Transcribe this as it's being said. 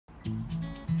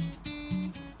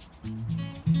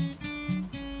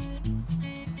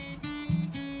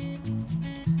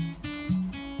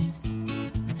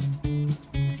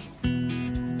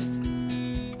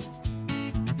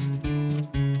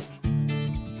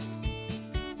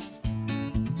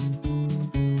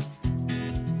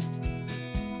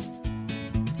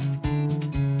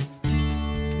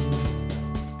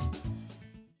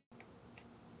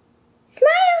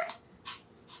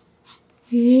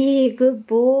Hey, good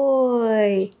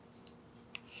boy.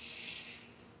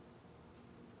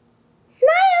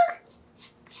 Smile.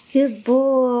 Good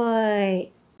boy.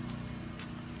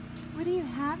 What do you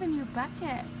have in your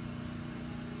bucket?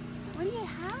 What do you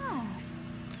have?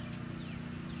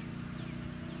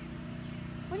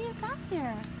 What do you got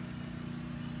there?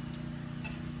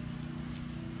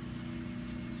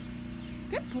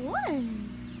 Good boy.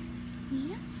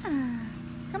 Yeah.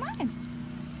 Come on.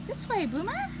 This way,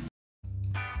 Boomer.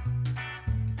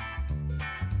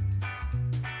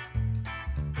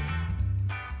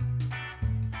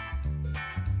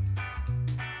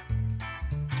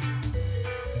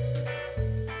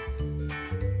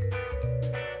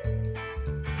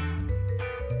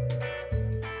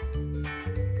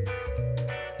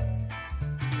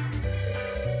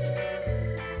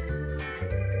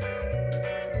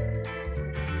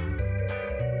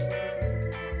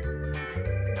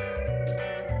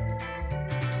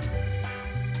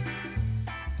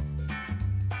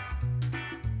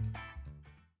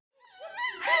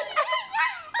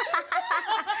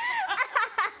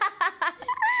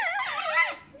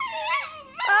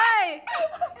 Ay!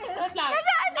 Wait lang.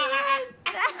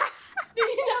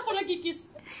 Hindi na ako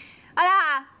nagkikis.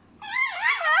 Ala!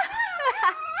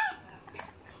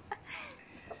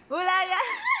 Wala ka.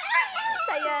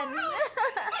 Siya yan.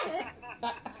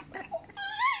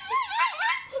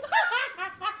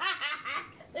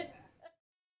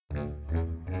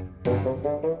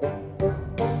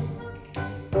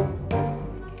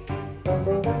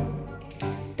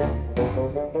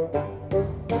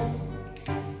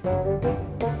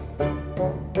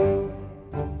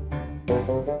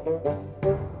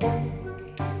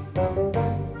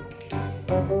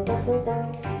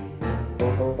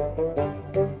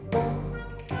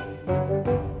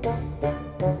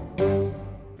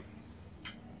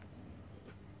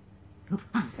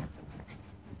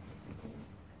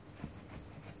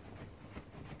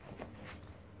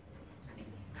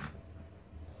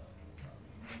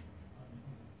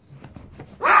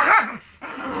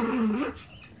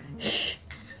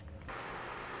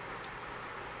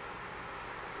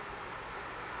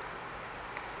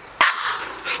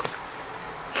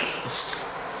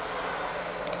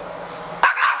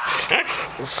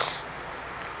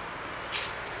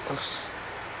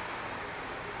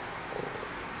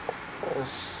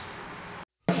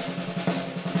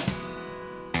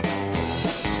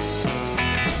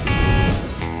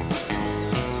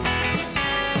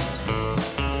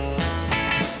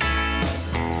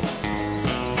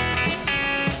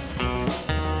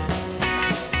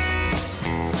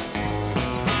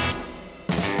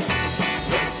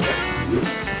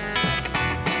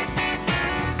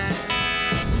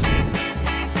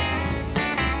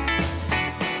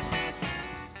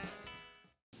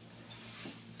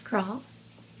 Crawl.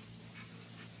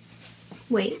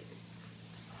 Wait.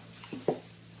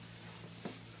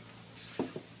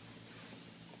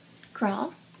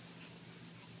 Crawl.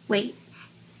 Wait.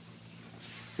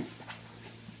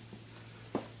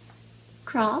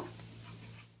 Crawl.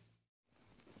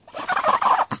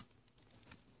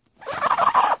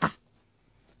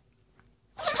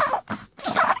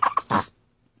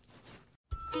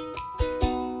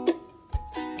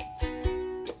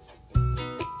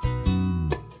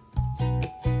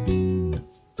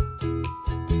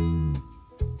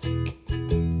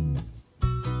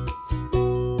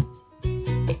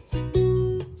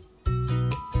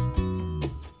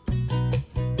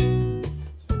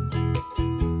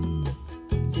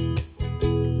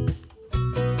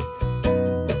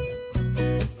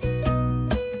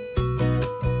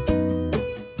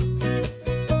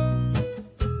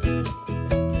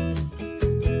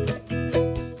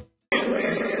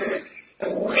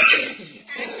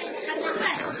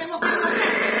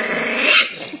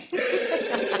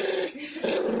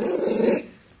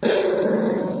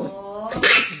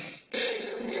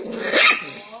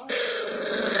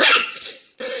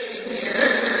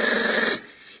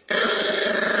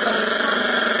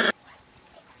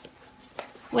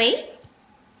 Wait.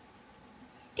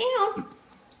 Down.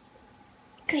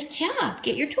 Good job.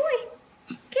 Get your toy.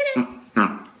 Get it.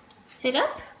 Sit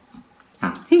up.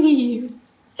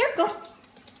 Circle.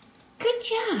 Good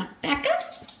job. Back up.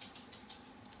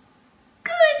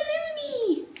 Good,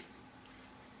 Looney.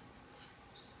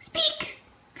 Speak.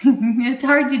 It's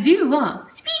hard to do, huh?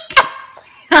 Speak.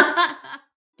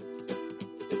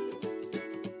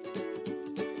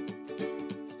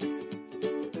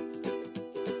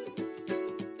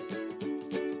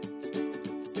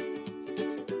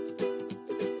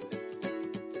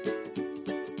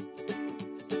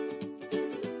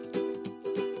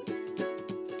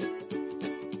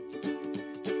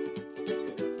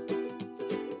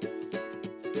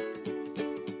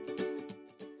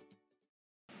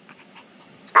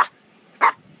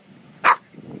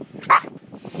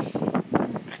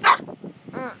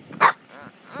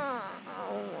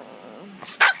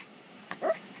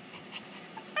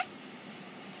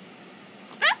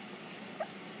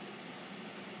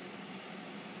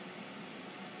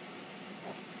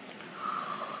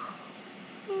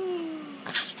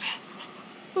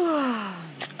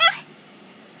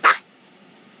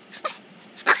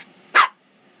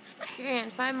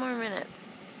 5 more minutes.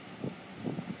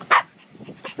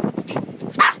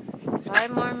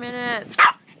 5 more minutes.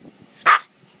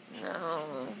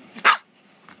 No.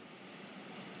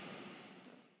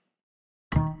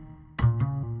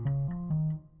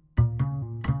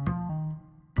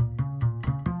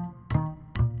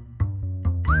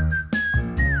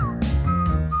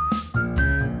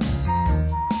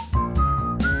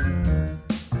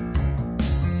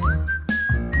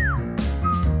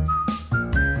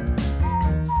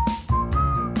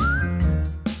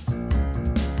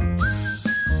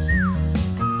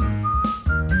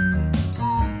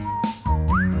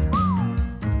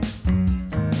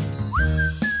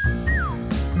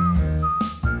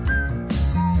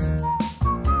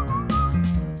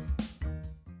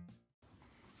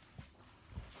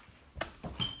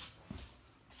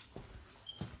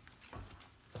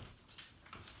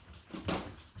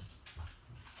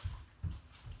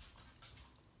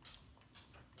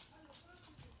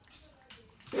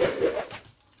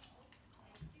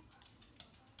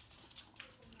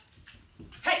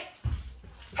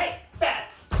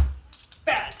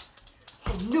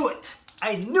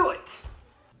 I knew it!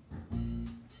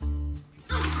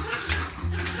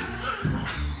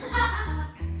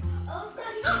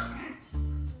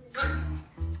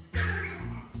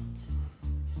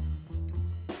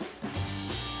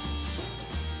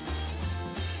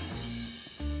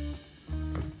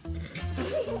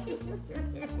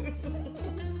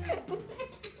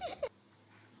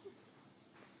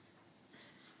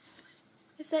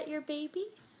 Is that your baby?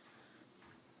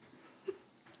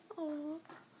 Oh.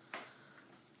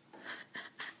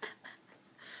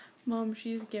 Mom,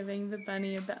 she's giving the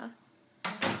bunny a bath.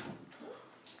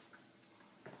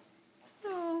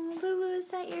 Oh, Lulu, is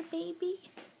that your baby?